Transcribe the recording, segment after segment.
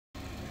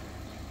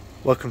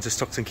Welcome to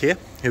Stockton Kia,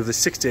 here with the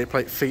 68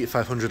 plate Fiat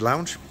 500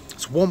 Lounge.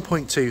 It's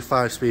 1.2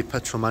 5-speed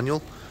petrol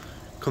manual,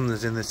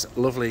 comes in this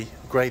lovely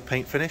grey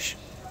paint finish.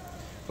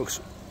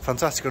 Looks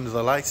fantastic under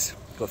the lights.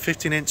 Got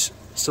 15-inch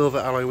silver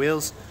alloy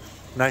wheels,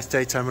 nice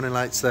daytime running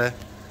lights there.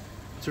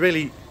 It's a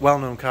really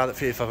well-known car, that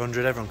Fiat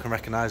 500, everyone can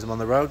recognise them on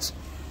the roads.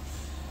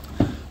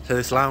 So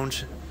this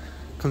lounge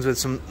comes with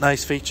some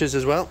nice features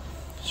as well.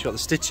 It's got the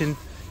stitching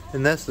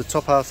in there, so the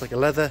top half's like a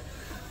leather,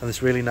 and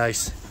this really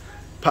nice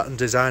pattern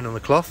design on the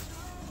cloth.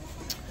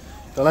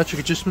 The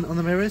electric adjustment on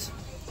the mirrors.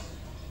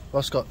 You've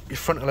also got your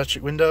front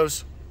electric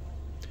windows,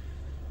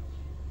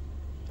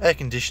 air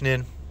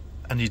conditioning,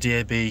 and your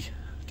DAB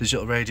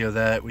digital radio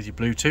there with your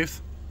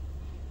Bluetooth.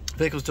 The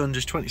vehicle's done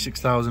just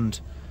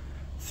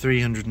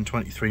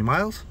 26,323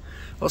 miles.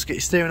 Also get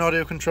your steering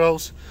audio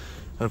controls,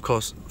 and of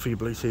course for your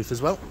Bluetooth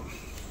as well.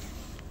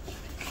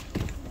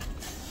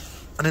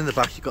 And in the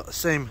back you've got the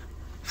same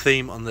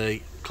theme on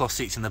the cloth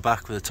seats in the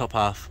back, with the top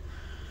half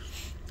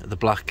the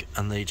black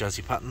and the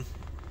jazzy pattern.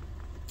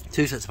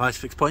 2 sets of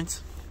ISOFIX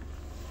points.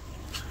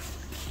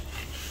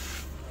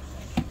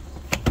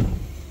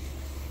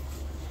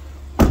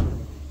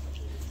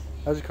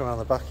 As you come around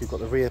the back, you've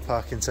got the rear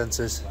parking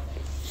sensors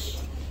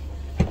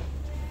and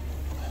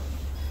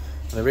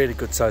a really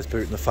good sized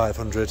boot in the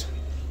 500.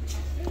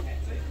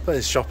 But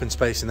there's shopping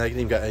space in there. You can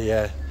even get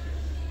a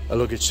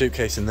luggage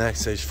suitcase in there,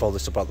 so you just fold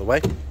this up out the way.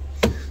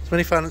 There's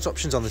many finance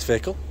options on this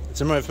vehicle. If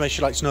there's more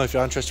information you'd like to know, if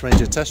you're interested in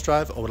arranging a test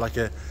drive or would like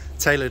a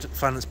tailored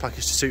finance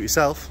package to suit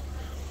yourself,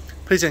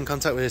 please get in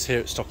contact with us here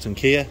at Stockton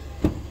Kia,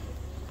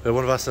 where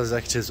one of our sales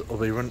executives will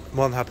be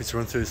more than happy to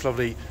run through this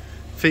lovely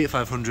Fiat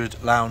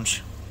 500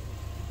 Lounge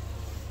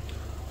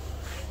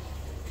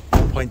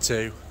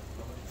 1.2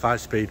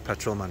 5-speed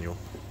petrol manual.